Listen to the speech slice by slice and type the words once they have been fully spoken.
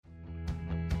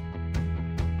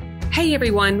Hey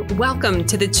everyone, welcome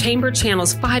to the Chamber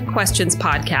Channel's 5 Questions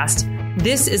podcast.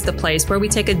 This is the place where we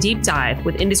take a deep dive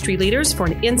with industry leaders for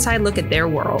an inside look at their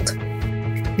world.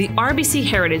 The RBC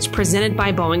Heritage presented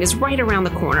by Boeing is right around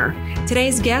the corner.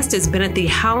 Today's guest has been at the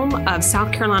helm of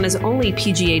South Carolina's only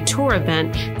PGA Tour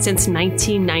event since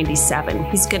 1997.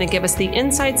 He's going to give us the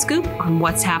inside scoop on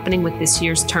what's happening with this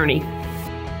year's tourney.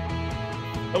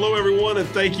 Hello, everyone, and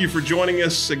thank you for joining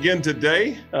us again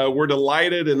today. We're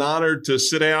delighted and honored to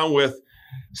sit down with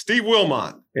Steve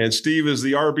Wilmot. And Steve is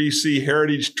the RBC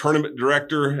Heritage Tournament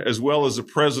Director, as well as the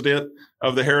President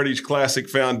of the Heritage Classic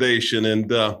Foundation.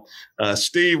 And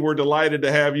Steve, we're delighted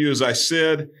to have you, as I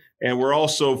said, and we're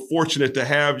also fortunate to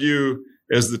have you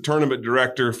as the Tournament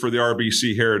Director for the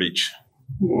RBC Heritage.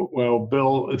 Well,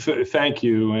 Bill, thank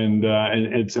you. And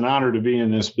it's an honor to be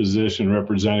in this position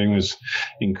representing this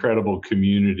incredible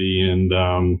community.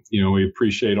 And, we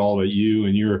appreciate all that you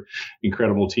and your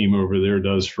incredible team over there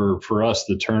does for us,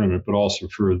 the tournament, but also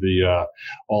for the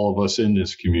all of us in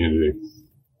this community.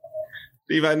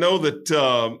 Steve, I know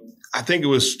that I think it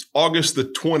was August the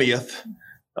 20th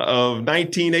of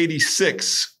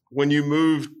 1986 when you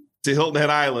moved to Hilton Head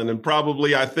Island, and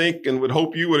probably, I think, and would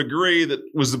hope you would agree, that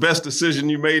was the best decision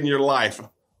you made in your life.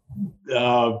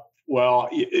 Well,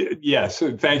 yes.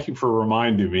 Thank you for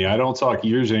reminding me. I don't talk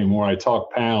years anymore. I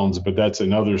talk pounds, but that's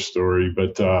another story.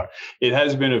 But it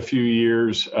has been a few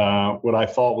years. What I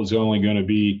thought was only going to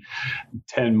be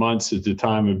 10 months at the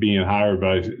time of being hired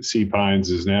by Sea Pines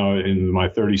is now in my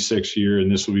 36th year,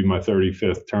 and this will be my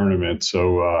 35th tournament.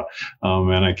 So,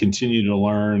 and I continue to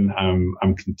learn.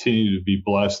 I'm continuing to be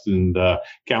blessed and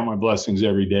count my blessings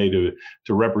every day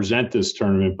to represent this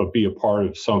tournament, but be a part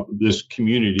of this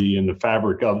community, and the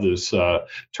fabric of this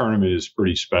tournament is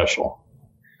pretty special.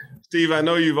 Steve, I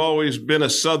know you've always been a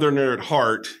Southerner at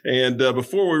heart. And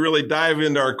before we really dive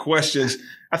into our questions,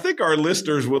 I think our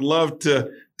listeners would love to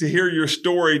hear your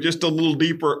story just a little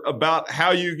deeper about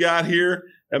how you got here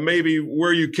and maybe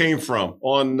where you came from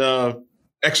on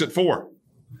Exit 4.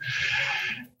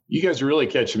 You guys are really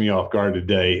catching me off guard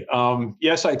today.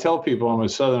 Yes, I tell people I'm a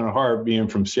Southern at heart, being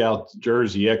from South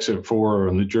Jersey, Exit 4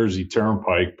 on the Jersey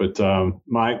Turnpike. But I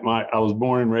was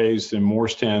born and raised in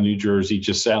Morristown, New Jersey,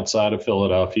 just outside of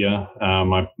Philadelphia.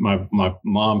 My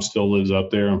mom still lives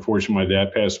up there. Unfortunately, my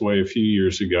dad passed away a few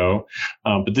years ago.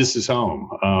 But this is home.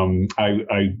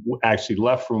 I actually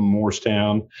left from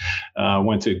Morristown,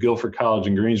 went to Guilford College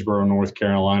in Greensboro, North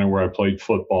Carolina, where I played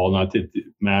football. Not that it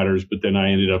matters, but then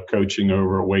I ended up coaching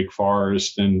over at Wake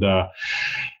Forest, and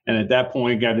at that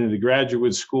point got into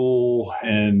graduate school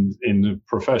and in the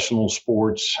professional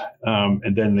sports,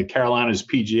 and then the Carolinas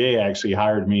PGA actually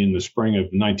hired me in the spring of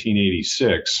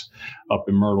 1986 up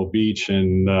in Myrtle Beach,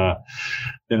 and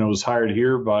then I was hired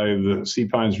here by the Sea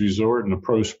Pines Resort and the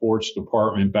pro sports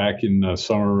department back in the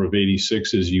summer of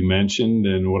 86, as you mentioned.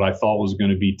 And what I thought was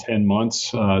going to be 10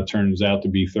 months turns out to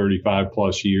be 35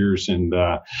 plus years. And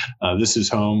this is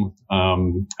home.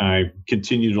 I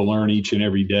continue to learn each and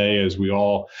every day. As we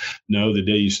all know, the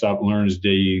day you stop learning is the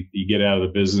day you get out of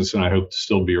the business. And I hope to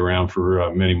still be around for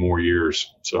many more years.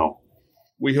 So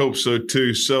we hope so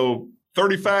too. So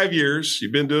 35 years,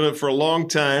 you've been doing it for a long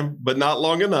time, but not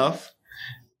long enough.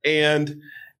 And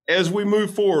as we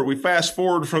move forward, we fast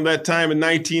forward from that time in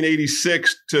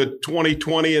 1986 to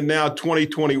 2020 and now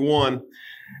 2021.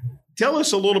 Tell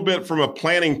us a little bit from a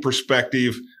planning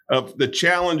perspective of the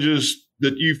challenges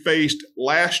that you faced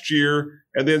last year,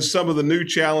 and then some of the new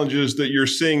challenges that you're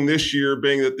seeing this year,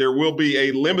 being that there will be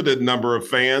a limited number of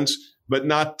fans, but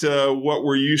not what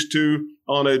we're used to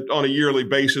on a yearly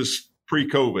basis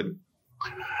pre-COVID.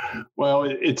 Well,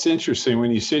 it's interesting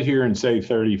when you sit here and say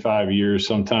 35 years,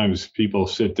 sometimes people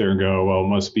sit there and go, well, it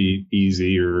must be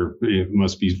easy or it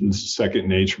must be second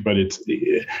nature. But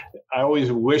I always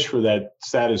wish for that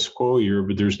status quo year,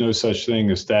 but there's no such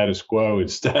thing as status quo.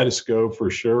 It's status quo for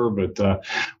sure. But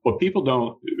what people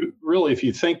don't really, if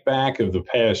you think back of the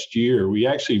past year, we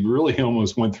actually really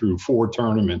almost went through 4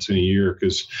 tournaments in a year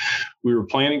because we were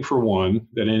planning for one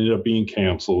that ended up being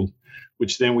canceled,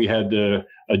 which then we had to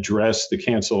address the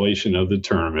cancellation of the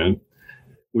tournament.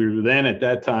 We were then at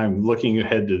that time looking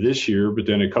ahead to this year, but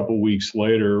then a couple of weeks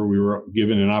later, we were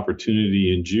given an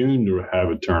opportunity in June to have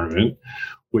a tournament,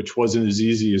 which wasn't as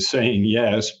easy as saying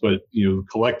yes, but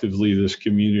collectively this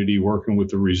community working with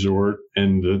the resort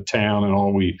and the town and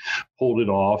all, we pulled it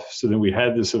off. So then we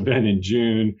had this event in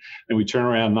June, and we turned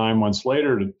around 9 months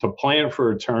later to plan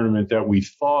for a tournament that we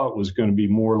thought was going to be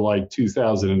more like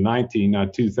 2019,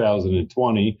 not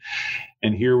 2020.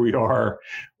 And here we are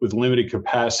with limited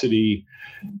capacity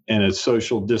and a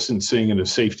social distancing and a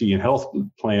safety and health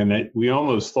plan that we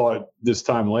almost thought this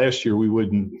time last year we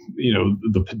wouldn't,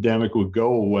 the pandemic would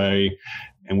go away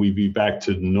and we'd be back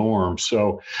to the norm.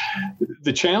 So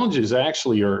the challenges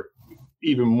actually are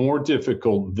even more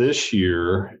difficult this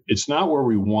year. It's not where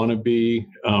we want to be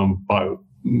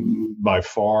by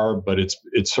far, but it's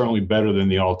certainly better than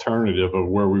the alternative of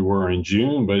where we were in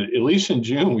June. But at least in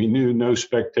June, we knew no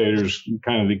spectators,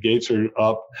 kind of the gates are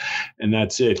up, and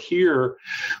that's it. Here,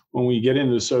 when we get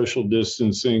into social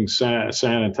distancing,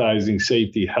 sanitizing,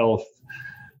 safety, health,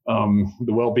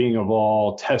 the well-being of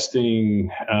all, testing,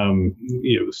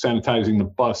 sanitizing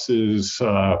the buses,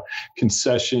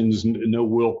 concessions, no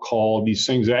will call, these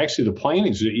things. Actually, the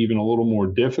planning is even a little more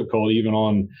difficult, even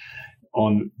on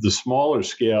the smaller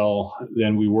scale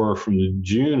than we were from the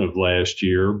June of last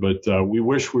year. But we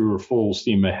wish we were full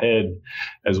steam ahead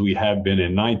as we have been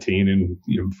in 19.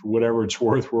 And for whatever it's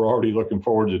worth, we're already looking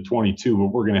forward to 22,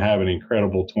 but we're going to have an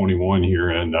incredible 21 here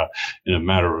in a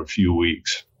matter of a few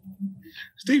weeks.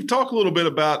 Steve, talk a little bit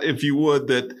about, if you would,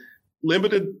 that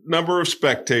limited number of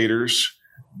spectators.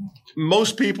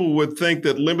 Most people would think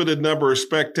that limited number of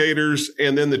spectators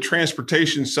and then the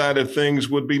transportation side of things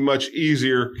would be much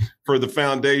easier for the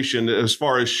foundation as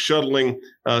far as shuttling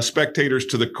spectators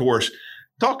to the course.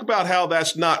 Talk about how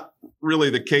that's not really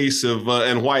the case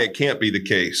and why it can't be the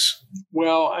case.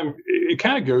 Well, it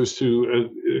kind of goes to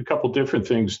a couple different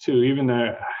things, too, even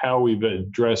how we've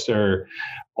addressed our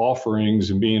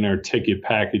offerings and being our ticket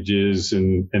packages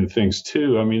and things,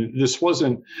 too. I mean, this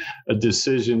wasn't a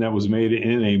decision that was made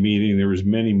in a meeting. There was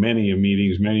many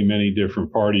meetings, many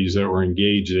different parties that were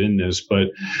engaged in this. But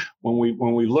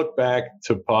when we look back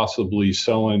to possibly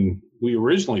selling, we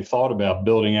originally thought about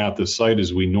building out the site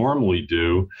as we normally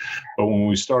do, but when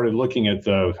we started looking at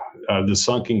the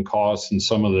sunken costs and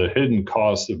some of the hidden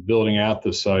costs of building out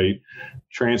the site,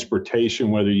 transportation,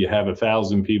 whether you have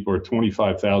 1,000 people or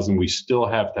 25,000, we still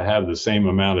have to have the same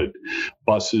amount of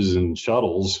buses and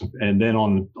shuttles. And then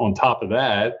on top of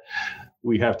that,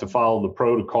 we have to follow the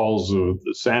protocols of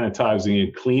sanitizing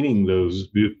and cleaning those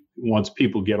once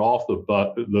people get off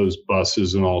those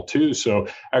buses and all too. So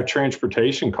our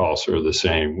transportation costs are the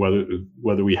same,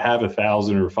 whether we have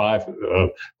 1,000 or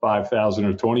 5,000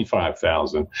 or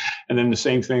 25,000. And then the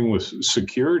same thing with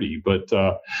security. But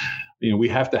we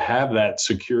have to have that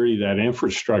security, that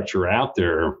infrastructure out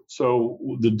there. So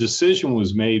the decision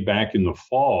was made back in the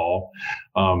fall,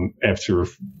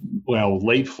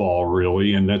 late fall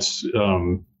really, and that's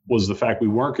was the fact we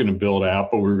weren't going to build out,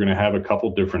 but we were going to have a couple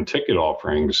different ticket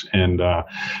offerings. And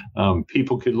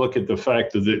people could look at the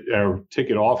fact that our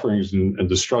ticket offerings and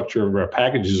the structure of our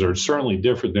packages are certainly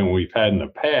different than what we've had in the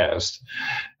past.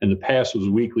 And the past was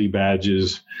weekly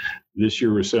badges. This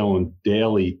year, we're selling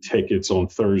daily tickets on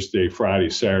Thursday, Friday,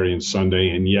 Saturday, and Sunday,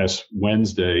 and yes,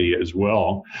 Wednesday as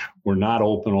well. We're not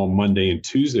open on Monday and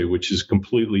Tuesday, which is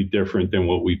completely different than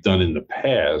what we've done in the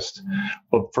past.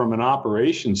 But from an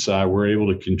operations side, we're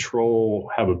able to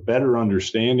have a better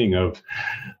understanding of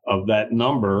that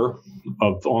number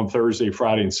on Thursday,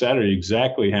 Friday, and Saturday,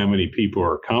 exactly how many people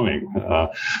are coming. The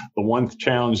one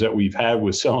challenge that we've had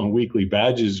with selling weekly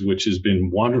badges, which has been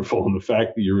wonderful, and the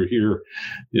fact that you're here,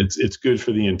 it's good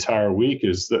for the entire week,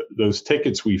 is that those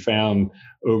tickets we found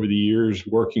over the years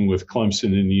working with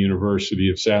Clemson and the University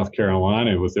of South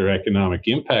Carolina with their economic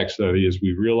impact study, is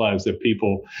we realized that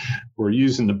people were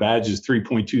using the badges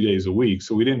 3.2 days a week.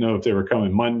 So we didn't know if they were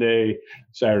coming Monday,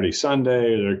 Saturday,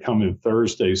 Sunday, or they're coming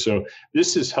Thursday. So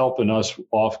this is helping us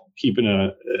off keeping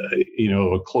a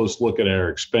close look at our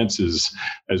expenses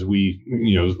as we,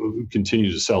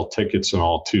 continue to sell tickets and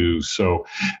all too. So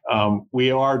we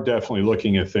are definitely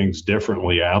looking at things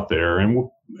differently out there, and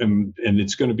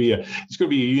it's going to be a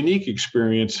unique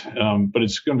experience, but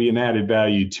it's going to be an added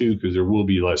value too, because there will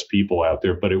be less people out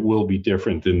there, but it will be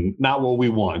different than not what we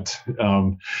want.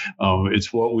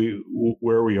 It's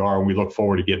where we are, and we look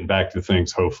forward to getting back to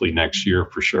things hopefully next year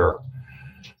for sure.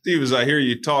 Steve, as I hear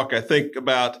you talk, I think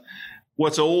about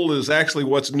what's old is actually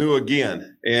what's new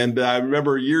again. And I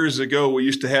remember years ago, we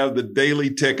used to have the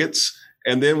daily tickets,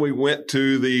 and then we went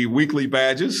to the weekly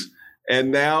badges.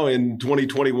 And now in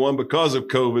 2021, because of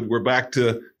COVID, we're back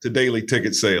to daily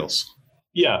ticket sales.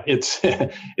 Yeah,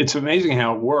 it's amazing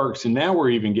how it works. And now we're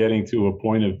even getting to a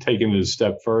point of taking it a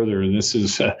step further. And this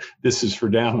is for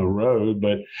down the road.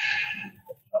 But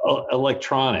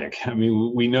electronic. I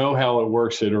mean, we know how it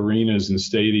works at arenas and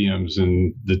stadiums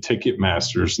and the ticket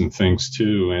masters and things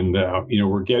too. And,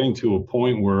 we're getting to a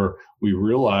point where we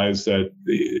realize that,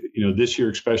 this year,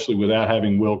 especially without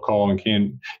having will call and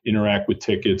can interact with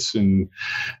tickets and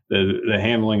the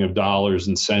handling of dollars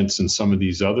and cents and some of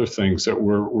these other things that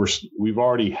we've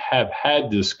already have had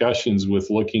discussions with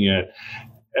looking at,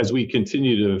 as we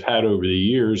continue to have had over the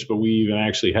years, but we even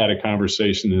actually had a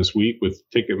conversation this week with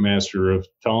Ticketmaster of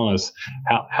telling us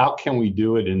how can we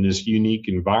do it in this unique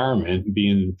environment,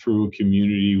 being through a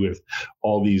community with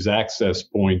all these access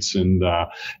points, and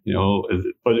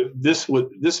but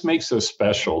this makes us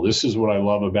special. This is what I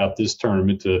love about this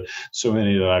tournament to so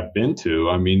many that I've been to.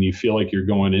 I mean, you feel like you're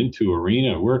going into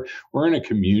arena. We're in a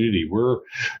community.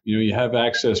 You have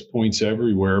access points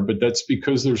everywhere, but that's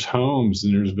because there's homes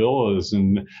and there's villas,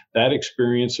 and that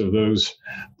experience of those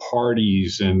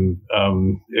parties and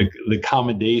the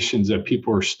accommodations that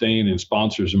people are staying in,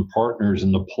 sponsors and partners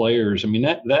and the players. I mean,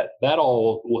 that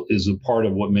all is a part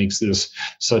of what makes this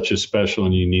such a special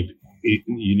and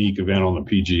unique event on the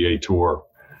PGA Tour.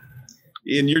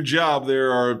 In your job,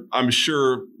 there are, I'm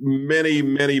sure, many,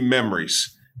 many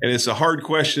memories. And it's a hard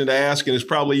question to ask, and it's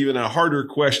probably even a harder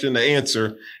question to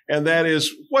answer. And that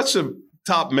is, what's a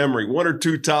top memory, one or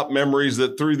two top memories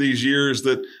that through these years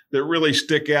that really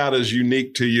stick out as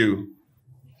unique to you?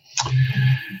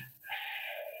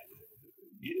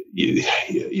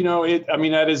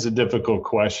 That is a difficult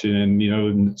question.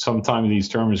 And, sometimes these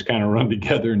terms kind of run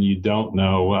together and you don't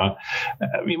know.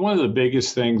 One of the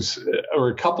biggest things, or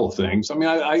a couple of things,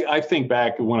 I think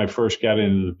back when I first got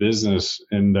into the business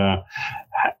and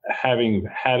having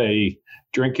had a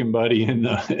drinking buddy in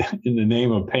the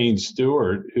name of Payne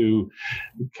Stewart, who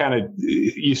kind of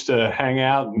used to hang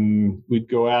out, and we'd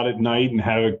go out at night and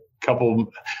have a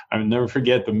couple. I'll never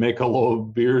forget the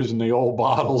Michelob beers in the old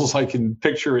bottles. I can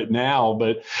picture it now,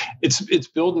 but it's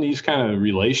building these kind of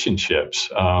relationships.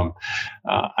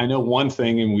 I know one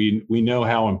thing, and we know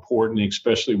how important,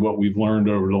 especially what we've learned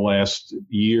over the last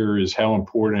year, is how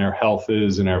important our health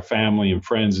is, and our family and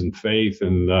friends and faith,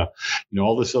 and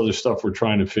all this other stuff we're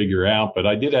trying to figure out. But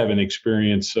I did have an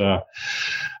experience.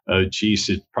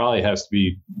 It probably has to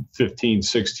be 15,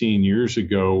 16 years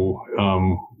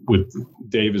ago, with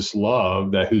Davis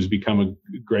Love, who's become a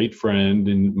great friend.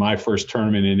 And my first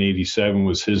tournament in '87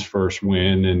 was his first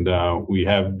win, and we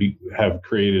have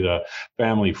created a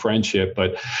family friendship.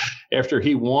 But after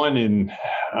he won in,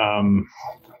 I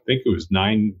think it was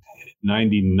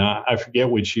 99, I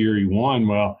forget which year he won.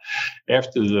 Well,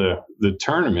 after the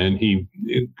tournament, he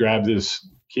grabbed this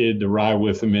kid to ride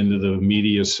with him into the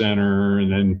media center,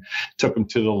 and then took him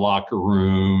to the locker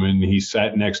room, and he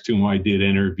sat next to him. I did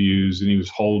interviews, and he was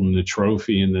holding the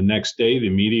trophy. And the next day, the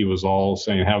media was all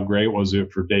saying how great was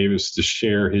it for Davis to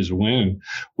share his win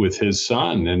with his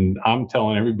son. And I'm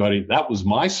telling everybody, that was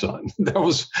my son. That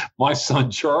was my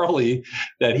son, Charlie,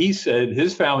 that he said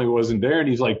his family wasn't there. And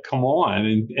he's like, come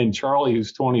on. And Charlie,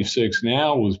 who's 26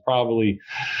 now, was probably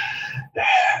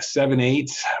 7, 8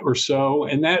 or so.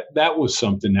 And that was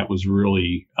something that was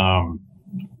really,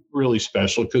 really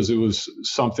special, because it was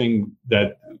something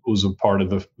that was a part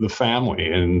of the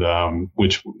family, and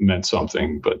which meant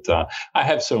something. But I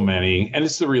have so many, and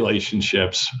it's the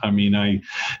relationships.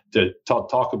 To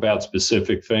talk about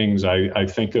specific things, I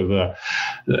think of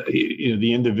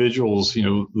the individuals,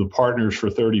 the partners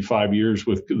for 35 years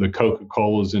with the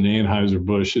Coca-Colas and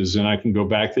Anheuser-Busch's, and I can go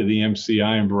back to the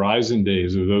MCI and Verizon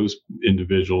days of those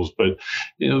individuals. But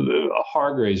the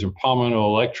Hargraves or Palmetto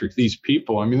Electric, these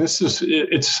people.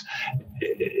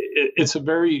 It's a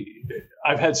very.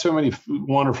 I've had so many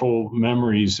wonderful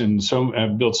memories, and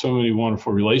I've built so many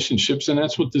wonderful relationships, and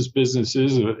that's what this business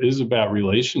is about,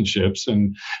 relationships.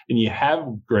 And you have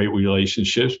great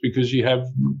relationships because you have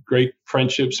great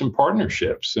friendships and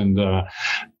partnerships, and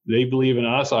they believe in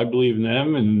us, I believe in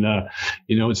them, and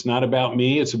it's not about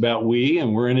me, it's about we,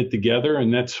 and we're in it together.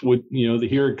 And that's what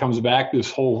here it comes back, this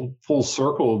whole full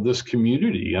circle of this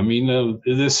community.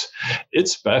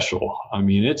 It's special.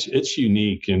 It's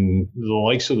unique, and the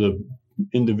likes of the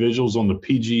individuals on the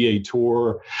PGA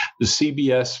Tour, the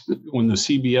CBS, when the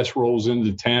CBS rolls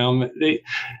into town,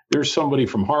 there's somebody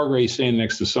from Hargraves standing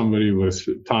next to somebody with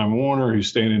Time Warner, who's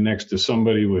standing next to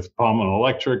somebody with Palmetto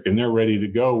Electric, and they're ready to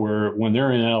go, where when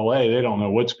they're in LA, they don't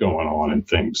know what's going on and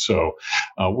things. So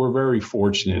we're very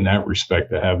fortunate in that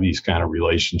respect to have these kind of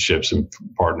relationships and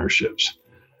partnerships.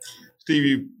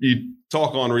 Steve, you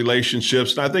talk on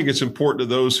relationships, and I think it's important to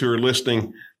those who are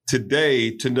listening today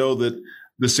to know that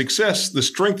the success, the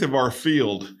strength of our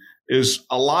field, is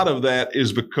a lot of that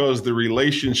is because the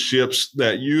relationships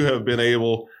that you have been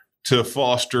able to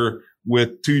foster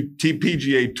with two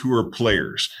PGA Tour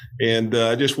players. And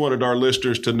I just wanted our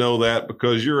listeners to know that,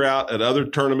 because you're out at other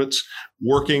tournaments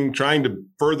working, trying to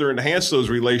further enhance those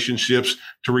relationships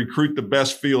to recruit the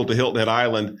best field to Hilton Head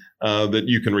Island that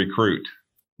you can recruit.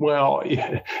 Well,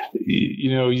 I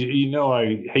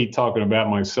hate talking about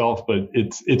myself, but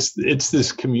it's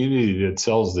this community that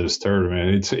sells this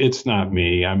tournament. It's not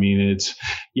me. I mean,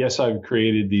 yes, I've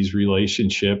created these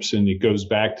relationships, and it goes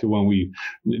back to when we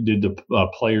did the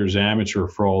Players Amateur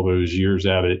for all those years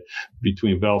out at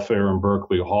between Belfair and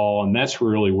Berkeley Hall, and that's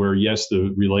really where, yes,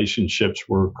 the relationships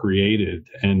were created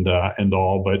and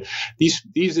all. But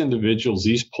these individuals,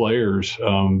 these players,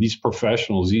 these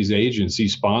professionals, these agents,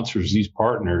 these sponsors, these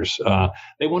partners.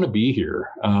 They want to be here.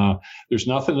 There's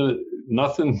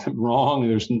nothing wrong.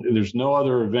 There's no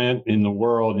other event in the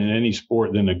world in any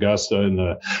sport than Augusta and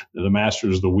the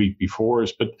Masters the week before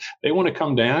us. But they want to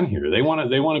come down here. They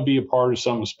want to be a part of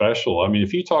something special. I mean,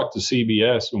 if you talk to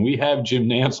CBS, and we have Jim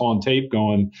Nantz on tape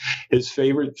going, his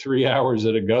favorite 3 hours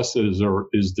at Augusta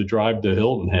is the drive to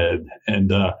Hilton Head,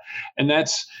 and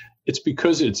that's. It's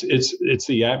because it's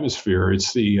the atmosphere,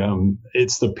 it's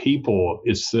the people,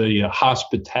 it's the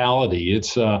hospitality,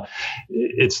 it's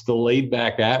the laid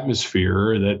back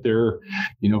atmosphere that they're,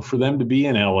 for them to be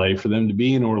in LA, for them to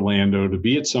be in Orlando, to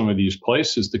be at some of these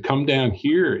places, to come down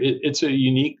here, it's a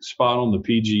unique spot on the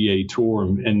PGA Tour,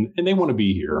 and they want to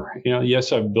be here.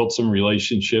 Yes, I've built some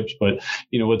relationships, but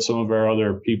with some of our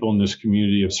other people in this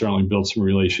community, have certainly built some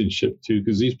relationship too,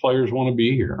 because these players want to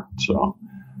be here. So.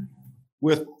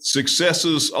 With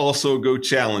successes also go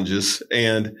challenges.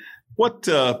 And what,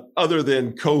 other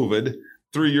than COVID,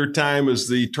 through your time as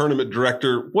the tournament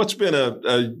director, what's been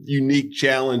a unique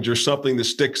challenge or something that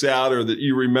sticks out or that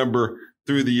you remember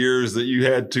through the years that you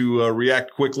had to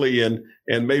react quickly and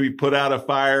maybe put out a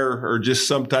fire, or just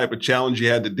some type of challenge you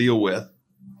had to deal with?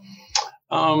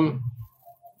 Well,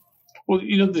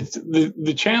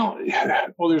 the challenge,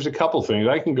 well, there's a couple things.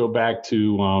 I can go back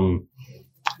to,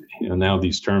 now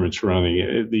these tournaments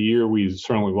running. The year we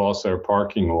certainly lost our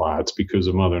parking lots because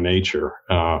of Mother Nature.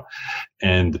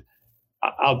 And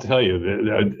I'll tell you,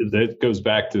 that goes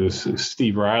back to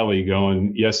Steve Riley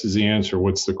going, yes is the answer.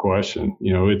 What's the question?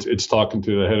 It's talking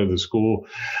to the head of the school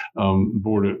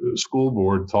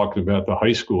board, talking about the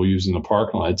high school using the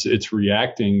parking lot. It's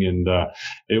reacting. And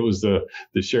it was the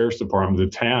sheriff's department,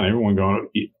 the town, everyone going,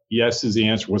 yes is the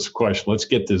answer. What's the question? Let's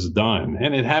get this done.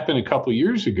 And it happened a couple of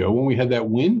years ago when we had that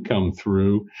wind come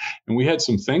through and we had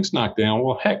some things knocked down.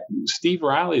 Well, heck, Steve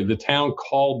Riley, the town,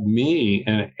 called me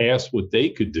and asked what they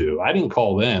could do. I didn't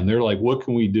call them. They're like, what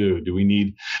can we do? Do we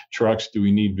need trucks? Do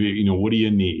we need, what do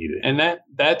you need? And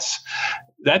that's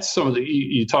some of the,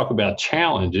 you talk about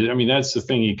challenges. I mean, that's the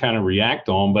thing you kind of react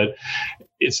on, but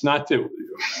it's not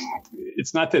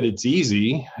that it's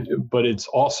easy, but it's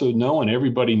also knowing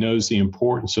everybody knows the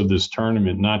importance of this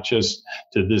tournament, not just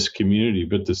to this community,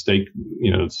 but the state,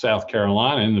 South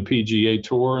Carolina and the PGA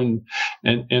Tour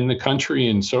and the country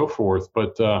and so forth.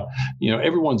 But,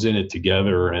 everyone's in it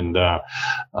together, and,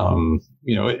 and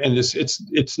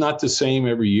it's not the same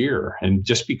every year. And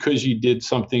just because you did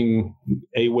something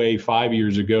a way 5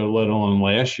 years ago, let alone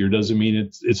last year, doesn't mean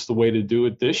it's the way to do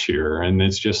it this year. And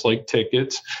it's just like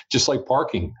tickets, just like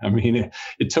parking. I mean,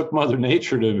 it took Mother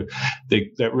Nature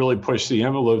that really pushed the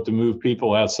envelope to move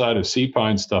people outside of Sea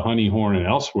Pines to Honeyhorn and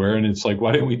elsewhere. And it's like,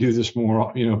 why didn't we do this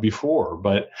more, before?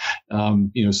 But,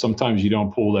 sometimes you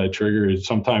don't pull that trigger.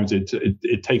 Sometimes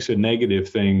it takes a negative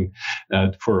thing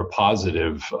for a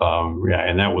positive.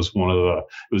 And that was it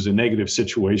was a negative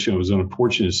situation. It was an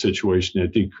unfortunate situation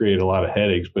that did create a lot of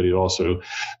headaches, but it also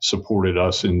supported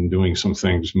us in doing some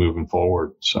things moving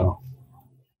forward. So.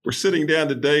 We're sitting down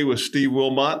today with Steve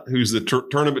Wilmot, who's the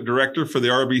tournament director for the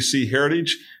RBC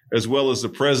Heritage, as well as the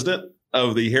president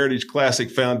of the Heritage Classic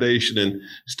Foundation. And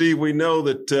Steve, we know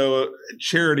that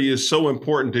charity is so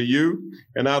important to you,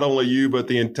 and not only you, but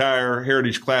the entire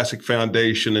Heritage Classic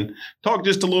Foundation. And talk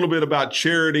just a little bit about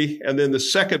charity. And then the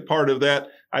second part of that,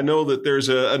 I know that there's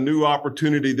a new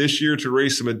opportunity this year to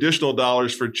raise some additional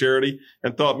dollars for charity,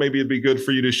 and thought maybe it'd be good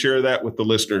for you to share that with the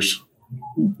listeners.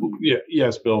 Yeah,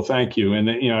 yes, Bill, thank you. And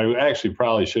I actually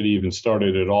probably should have even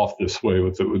started it off this way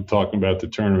with talking about the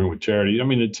tournament with charity. I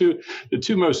mean, the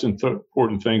two most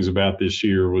important things about this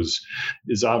year is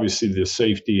obviously the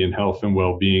safety and health and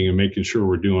well-being and making sure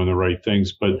we're doing the right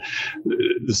things. But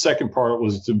the second part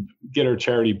was to get our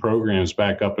charity programs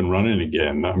back up and running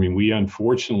again. I mean, we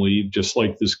unfortunately, just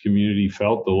like this community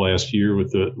felt the last year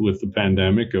with the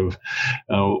pandemic,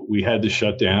 we had to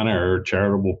shut down our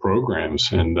charitable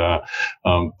programs. And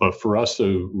But for us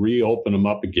to reopen them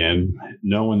up again,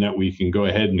 knowing that we can go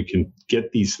ahead and can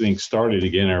get these things started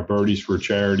again, our Birdies for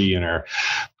Charity and our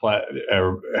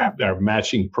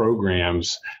matching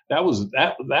programs, that was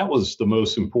the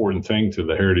most important thing to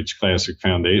the Heritage Classic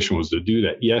Foundation, was to do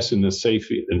that. Yes, in a safe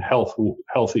and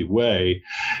healthy way,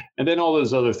 and then all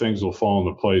those other things will fall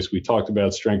into place. We talked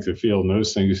about strength of field and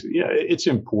those things. Yeah, it's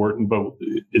important, but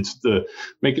it's the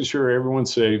making sure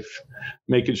everyone's safe,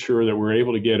 making sure that we're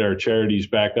able to get our charities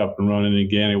back up and running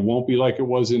again. It won't be like it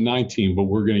was in 19, but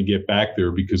we're going to get back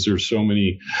there because there's so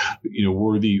many,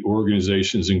 worthy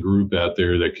organizations and group out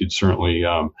there that could certainly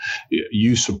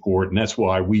use support, and that's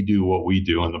why we do what we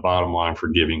do on the bottom line for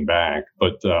giving back.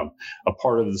 But a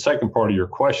part of the second part of your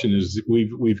question is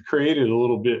we've created a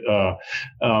little bit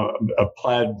a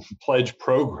pledge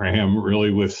program,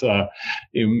 really, with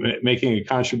making a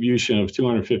contribution of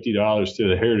 $250 to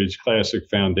the Heritage Classic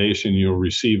Foundation. You'll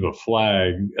receive a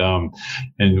flag, and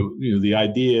the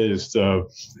idea is to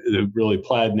really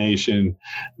Plaid Nation,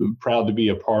 proud to be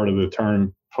a part of the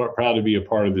tournament, proud to be a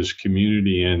part of this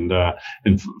community, and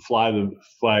fly the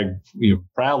flag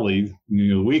proudly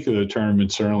the week of the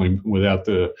tournament, certainly without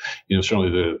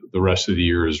certainly the rest of the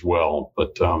year as well.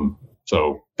 But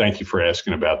so thank you for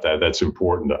asking about that. That's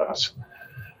important to us.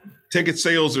 Ticket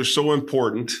sales are so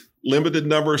important. Limited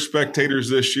number of spectators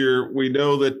this year. We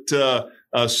know that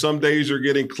some days are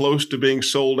getting close to being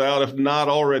sold out, if not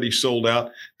already sold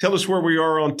out. Tell us where we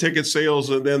are on ticket sales,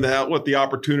 and then what the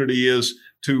opportunity is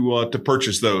to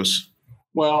purchase those.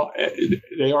 Well,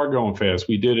 they are going fast.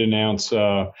 We did announce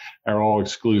our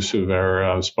all-exclusive,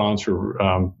 our sponsor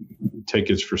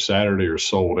tickets for Saturday are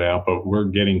sold out, but we're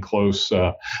getting close.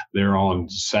 They're on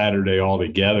Saturday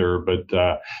altogether, but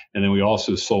and then we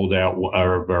also sold out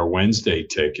our Wednesday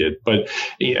ticket. But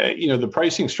the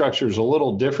pricing structure is a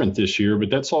little different this year, but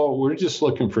that's all. We're just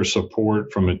looking for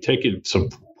support from a ticket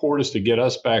support us to get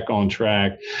us back on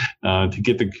track, to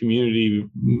get the community,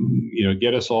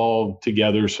 get us all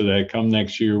together so that come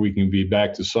next year we can be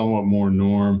back to somewhat more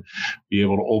norm, be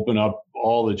able to open up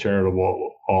all the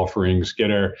charitable offerings,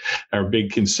 get our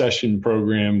big concession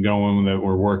program going that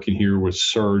we're working here with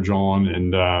Surge on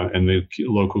and the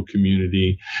local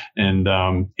community, and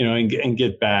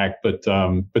get back. But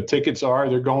tickets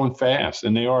they're going fast,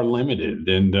 and they are limited,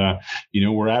 and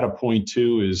we're at a point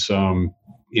too is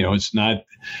it's not,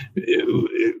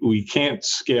 we can't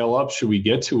scale up should we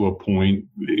get to a point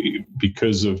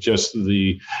because of just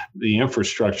the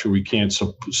infrastructure. We can't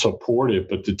support it,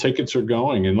 but the tickets are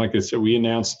going. And like I said, we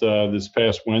announced this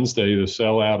past Wednesday the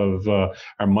sellout of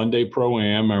our Monday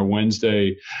Pro-Am, our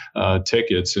Wednesday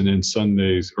tickets, and then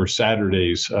Sundays or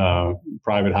Saturdays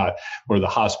private or the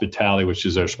hospitality, which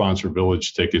is our sponsor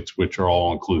village tickets, which are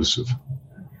all inclusive.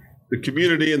 The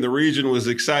community in the region was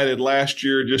excited last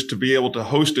year just to be able to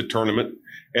host a tournament.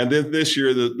 And then this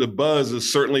year, the buzz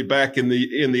is certainly back in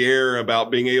the air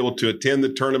about being able to attend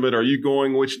the tournament. Are you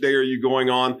going? Which day are you going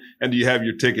on? And do you have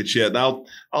your tickets yet? And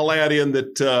I'll add in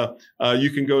that you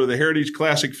can go to the Heritage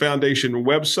Classic Foundation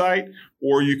website,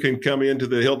 or you can come into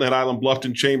the Hilton Head Island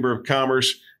Bluffton Chamber of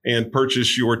Commerce and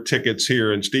purchase your tickets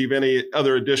here. And Steve, any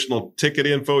other additional ticket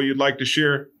info you'd like to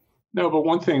share? No, but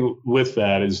one thing with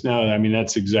that is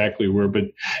that's exactly where. But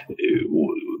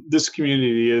this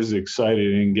community is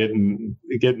excited and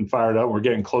getting fired up. We're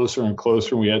getting closer and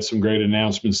closer. We had some great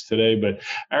announcements today. But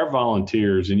our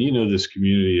volunteers, and this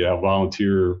community, our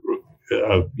volunteer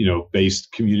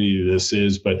based community this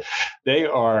is, but they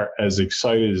are as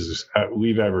excited as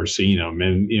we've ever seen them.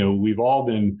 And, we've all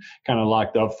been kind of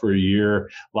locked up for a year.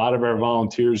 A lot of our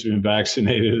volunteers have been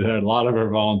vaccinated. A lot of our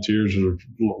volunteers are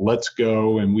let's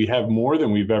go. And we have more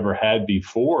than we've ever had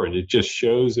before. And it just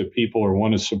shows that people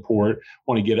want to support,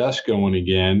 want to get us going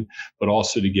again, but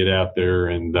also to get out there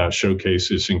and showcase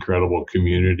this incredible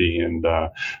community. And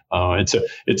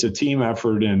it's a team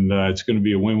effort, and it's going to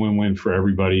be a win-win-win for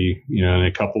everybody, in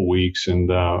a couple of weeks. And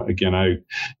again,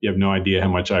 you have no idea how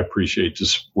much I appreciate the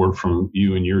support from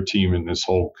you and your team and this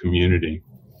whole community.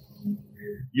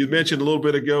 You mentioned a little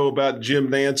bit ago about Jim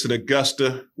Nance and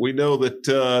Augusta. We know that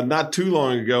not too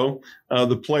long ago,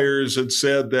 the players had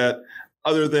said that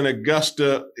other than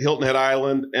Augusta, Hilton Head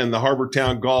Island and the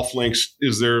Harbortown Golf Links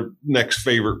is their next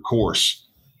favorite course.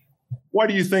 Why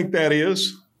do you think that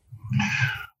is?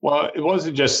 Well, it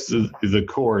wasn't just the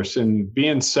course, and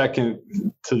being second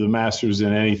to the Masters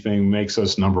in anything makes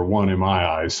us number one in my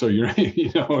eyes. So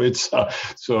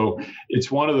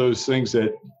it's one of those things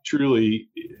that truly,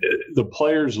 the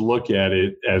players look at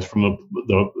it as from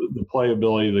the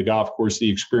playability, the golf course, the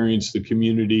experience, the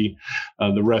community,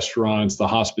 the restaurants, the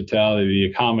hospitality,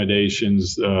 the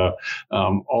accommodations,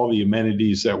 all the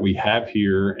amenities that we have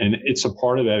here. And it's a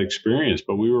part of that experience.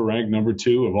 But we were ranked number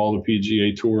 2 of all the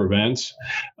PGA Tour events.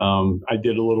 I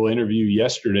did a little interview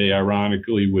yesterday,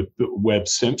 ironically, with Webb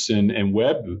Simpson, and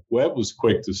Webb was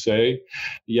quick to say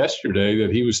yesterday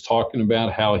that he was talking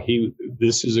about how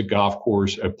this is a golf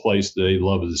course, a place that they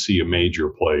love to see a major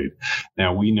played.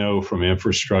 Now, we know from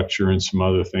infrastructure and some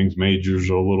other things, majors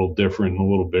are a little different and a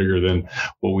little bigger than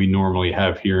what we normally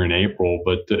have here in April.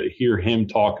 But to hear him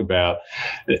talk about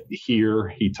here,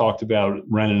 he talked about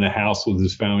renting a house with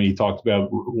his family. He talked about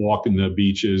walking the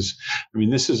beaches. I mean,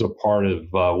 this is a part of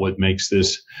what makes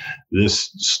this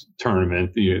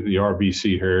tournament, the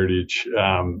RBC Heritage,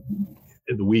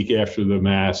 the week after the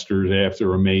Masters,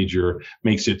 after a major,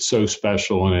 makes it so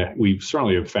special. And we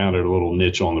certainly have found it a little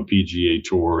niche on the PGA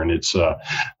Tour, and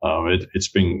it's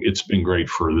been great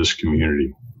for this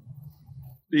community.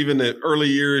 Even in early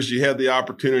years, you had the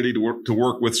opportunity to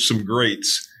work with some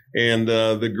greats, and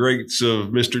the greats of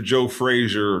Mr. Joe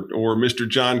Frazier or Mr.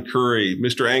 John Curry,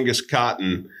 Mr. Angus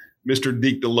Cotton, Mr.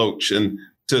 Deke DeLoach. And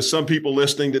to some people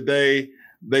listening today,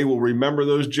 they will remember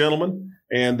those gentlemen.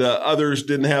 And others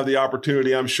didn't have the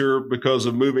opportunity, I'm sure, because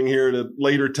of moving here at a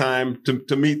later time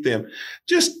to meet them.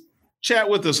 Just chat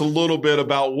with us a little bit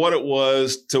about what it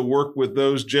was to work with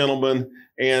those gentlemen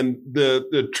and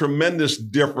the tremendous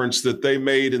difference that they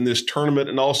made in this tournament,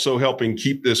 and also helping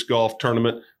keep this golf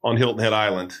tournament on Hilton Head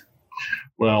Island.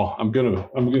 Well, I'm gonna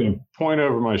point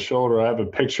over my shoulder. I have a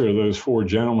picture of those 4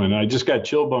 gentlemen. I just got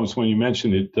chill bumps when you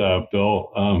mentioned it,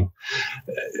 Bill.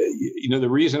 The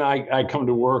reason I come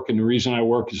to work and the reason I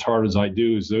work as hard as I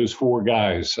do is those 4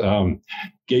 guys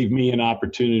gave me an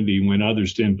opportunity when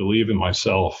others didn't believe in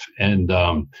myself. And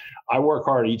I work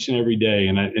hard each and every day.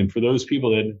 And for those people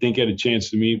that didn't get a chance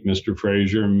to meet Mr.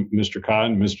 Frazier, Mr.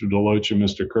 Cotton, Mr. DeLoach, and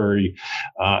Mr. Curry,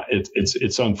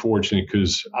 it's unfortunate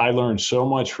because I learned so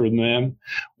much from them.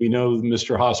 We know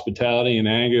Mr. Hospitality and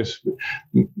Angus,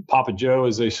 Papa Joe,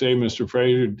 as they say, Mr.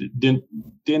 Frazier,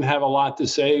 didn't have a lot to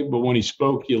say, but when he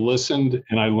spoke, you listened.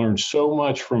 And I learned so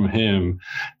much from him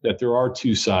that there are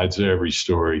 2 sides to every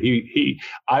story.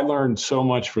 I learned so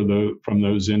much from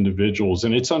those individuals.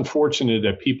 And it's unfortunate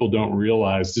that people don't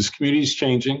realize this community is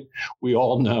changing. We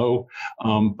all know,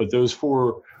 but those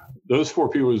four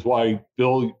people is why,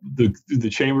 Bill, the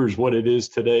chamber is what it is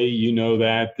today. You know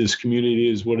that this community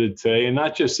is what it is today, and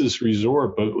not just this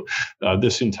resort, but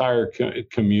this entire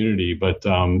community. But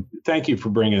thank you for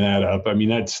bringing that up. I mean,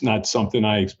 that's not something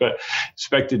I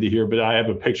expected to hear, but I have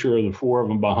a picture of the 4 of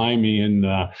them behind me, and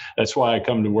that's why I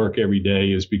come to work every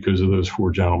day, is because of those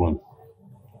 4 gentlemen.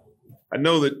 I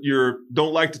know that you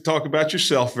don't like to talk about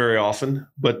yourself very often,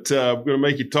 but I'm going to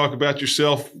make you talk about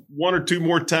yourself 1 or 2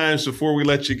 more times before we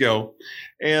let you go.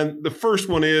 And the first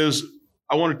one is,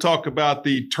 I want to talk about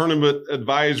the Tournament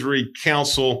Advisory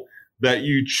Council that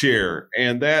you chair.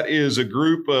 And that is a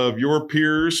group of your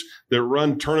peers that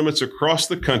run tournaments across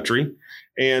the country.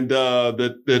 And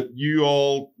that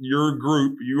your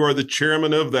group, you are the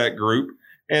chairman of that group.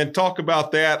 And talk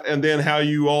about that, and then how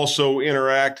you also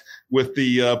interact with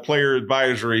the player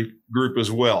advisory group as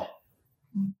well.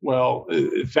 Well,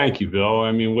 thank you, Bill.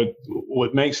 I mean,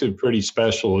 what makes it pretty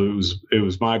special, it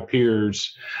was my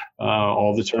peers,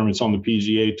 all the tournaments on the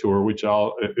PGA Tour, which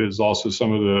is also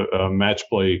some of the match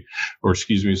play,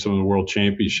 some of the World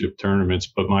Championship tournaments.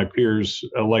 But my peers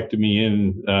elected me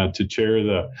in to chair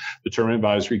the Tournament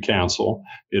Advisory Council.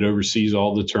 It oversees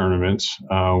all the tournaments.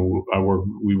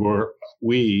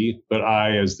 But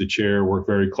I, as the chair, work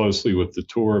very closely with the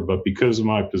tour. But because of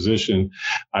my position,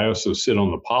 I also sit on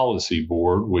the policy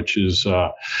board, which is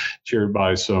chaired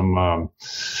by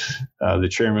the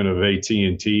chairman of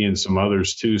AT&T and some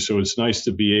others too. So it's nice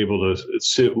to be able to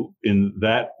sit in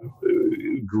that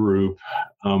group.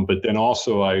 But then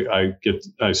also I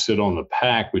sit on the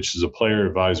PAC, which is a Player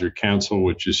Advisory Council,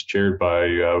 which is chaired by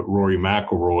Rory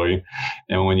McIlroy.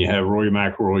 And when you have Rory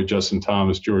McIlroy, Justin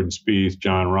Thomas, Jordan Spieth,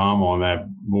 John Rahm on that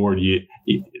board,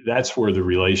 that's where the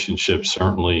relationships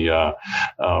certainly are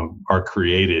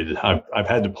created. I've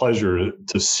had the pleasure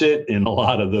to sit in a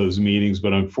lot of those meetings,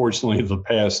 but unfortunately the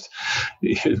past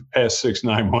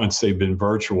 6-9 months they've been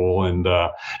virtual, and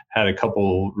had a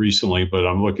couple recently, but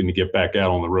I'm looking to get back out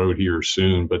on the road here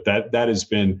soon. But that has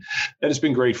been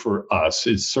great for us.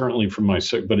 It's certainly for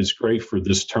myself, but it's great for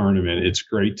this tournament. It's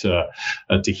great to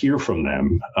hear from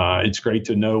them. It's great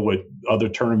to know what other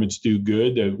tournaments do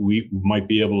good that we might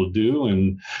be able to do,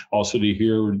 and also to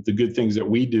hear the good things that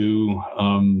we do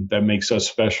that makes us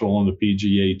special on the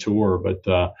PGA Tour. But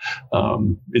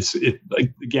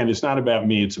it's not about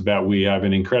me. It's about we have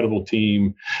an incredible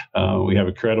team. We have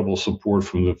incredible support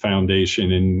from the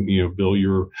foundation, and Bill,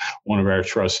 you're one of our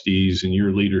trustees, and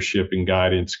your leadership and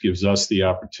guidance gives us the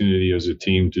opportunity as a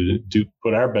team to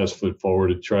put our best foot forward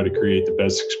to try to create the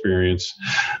best experience,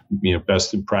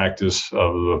 best in practice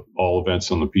of all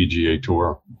events on the PGA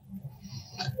Tour.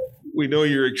 We know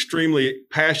you're extremely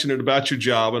passionate about your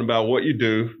job and about what you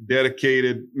do,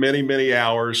 dedicated many, many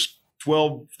hours,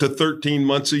 12 to 13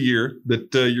 months a year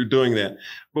that you're doing that.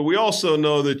 But we also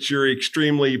know that you're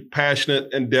extremely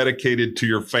passionate and dedicated to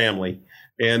your family.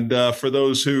 And for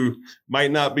those who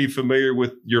might not be familiar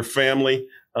with your family,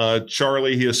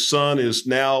 Charlie, his son, is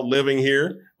now living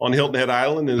here on Hilton Head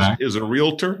Island, is a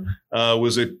realtor,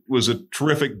 was a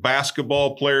terrific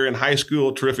basketball player in high school,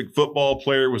 a terrific football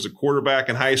player, was a quarterback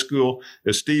in high school.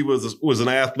 As Steve was an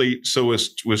athlete, so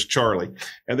was Charlie.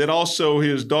 And then also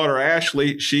his daughter,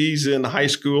 Ashley, she's in high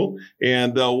school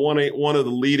and one of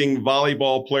the leading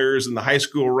volleyball players in the high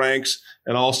school ranks,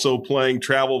 and also playing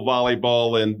travel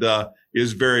volleyball, and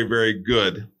is very, very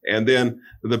good. And then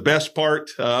the best part,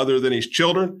 other than his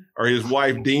children, are his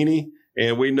wife, Deanie.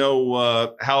 And we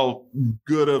know how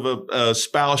good of a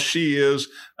spouse she is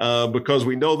because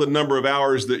we know the number of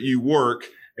hours that you work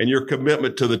and your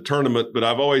commitment to the tournament. But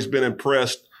I've always been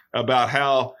impressed about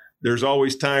how there's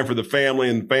always time for the family,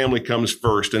 and family comes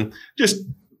first. And just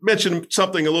mention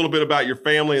something a little bit about your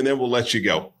family, and then we'll let you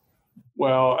go.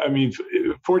 Well, I mean,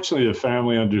 fortunately, the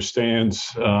family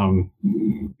understands,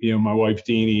 my wife,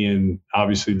 Deanie, and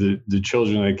obviously the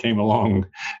children that came along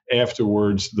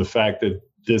afterwards, the fact that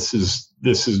this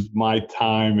is my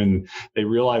time, and they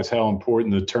realize how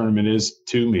important the tournament is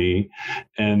to me.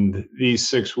 And these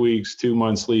 6 weeks, 2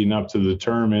 months leading up to the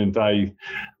tournament, I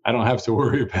don't have to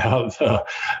worry about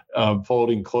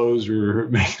folding clothes or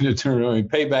making a tournament. I mean,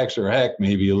 paybacks are heck,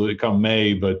 maybe come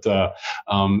May, but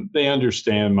they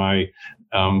understand my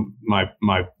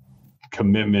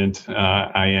commitment.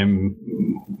 I am,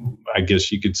 I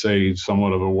guess you could say,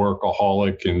 somewhat of a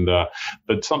workaholic, and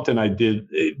but something I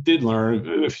did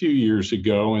learn a few years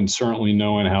ago, and certainly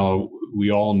knowing how we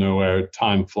all know our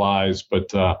time flies,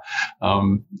 but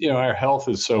our health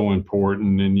is so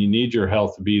important, and you need your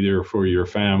health to be there for your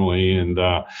family. And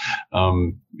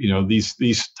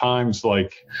these times,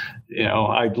 like,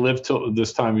 I live till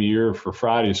this time of year for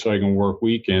Friday so I can work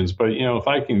weekends. But if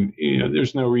I can,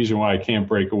 there's no reason why I can't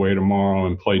break away tomorrow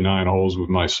and play 9 holes with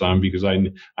my son, because I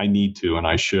need to, and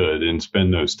I should, and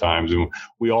spend those times. And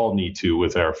we all need to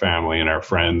with our family and our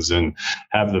friends, and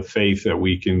have the faith that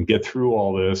we can get through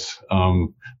all this.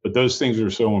 But those things are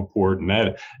so important.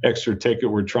 That extra ticket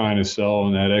we're trying to sell,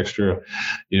 and that extra,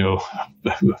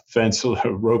 fence,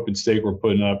 rope and stake we're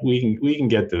putting up, we can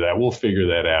get to that. We'll figure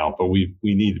that out. But we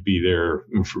need to be there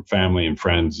for family and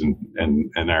friends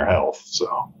and our health.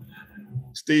 So,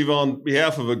 Steve, on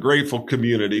behalf of a grateful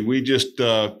community, we just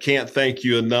can't thank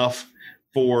you enough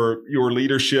for your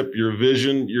leadership, your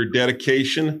vision, your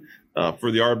dedication.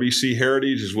 For the RBC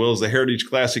Heritage, as well as the Heritage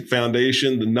Classic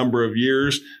Foundation, the number of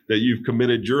years that you've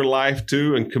committed your life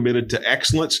to, and committed to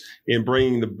excellence in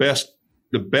bringing the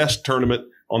best tournament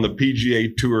on the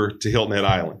PGA Tour to Hilton Head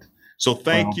Island. So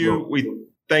thank you. We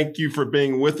thank you for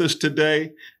being with us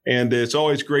today, and it's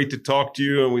always great to talk to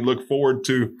you, and we look forward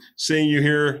to seeing you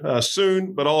here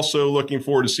soon, but also looking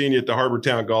forward to seeing you at the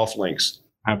Harbortown Golf Links.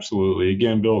 Absolutely.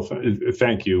 Again, Bill,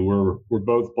 thank you. We're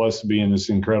both blessed to be in this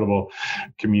incredible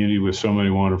community with so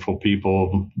many wonderful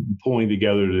people pulling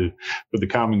together for the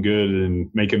common good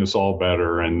and making us all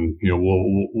better. And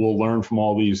we'll learn from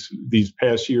all these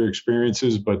past year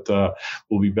experiences, but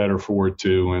we'll be better for it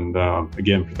too. And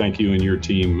again, thank you and your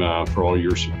team for all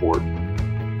your support.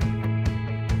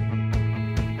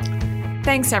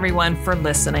 Thanks, everyone, for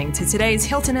listening to today's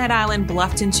Hilton Head Island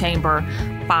Bluffton Chamber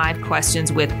 5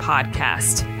 Questions with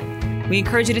podcast. We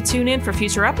encourage you to tune in for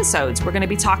future episodes. We're going to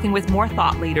be talking with more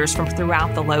thought leaders from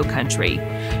throughout the Low Country.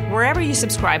 Wherever you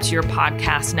subscribe to your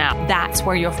podcast now, that's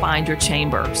where you'll find your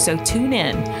chamber. So tune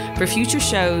in for future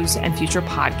shows and future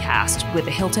podcasts with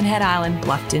the Hilton Head Island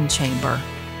Bluffton Chamber.